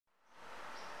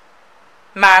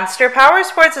Monster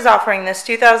Powersports is offering this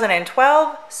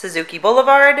 2012 Suzuki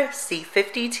Boulevard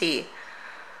C50T.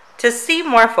 To see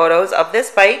more photos of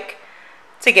this bike,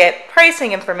 to get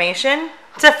pricing information,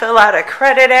 to fill out a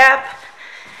credit app,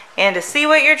 and to see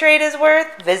what your trade is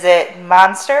worth, visit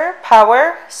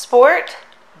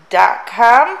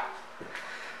monsterpowersport.com.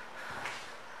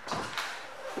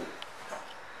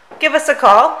 Give us a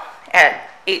call at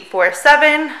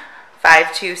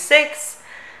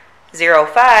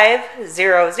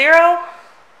 847-526-0500,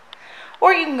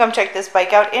 or you can come check this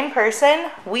bike out in person.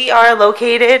 We are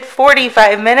located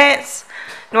 45 minutes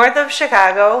north of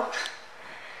Chicago,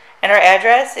 and our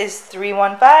address is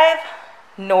 315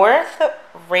 North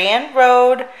Rand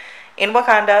Road in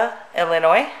Wauconda,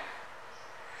 Illinois.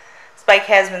 This bike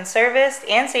has been serviced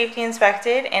and safety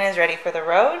inspected and is ready for the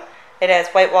road. It has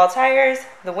white wall tires,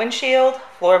 the windshield,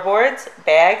 floorboards,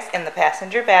 bags, and the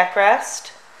passenger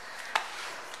backrest.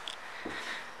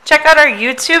 Check out our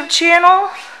YouTube channel.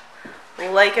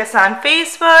 Like us on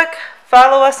Facebook.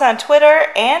 Follow us on Twitter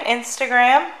and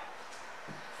Instagram.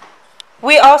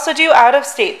 We also do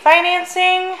out-of-state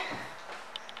financing.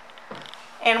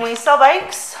 And we sell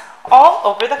bikes all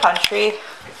over the country.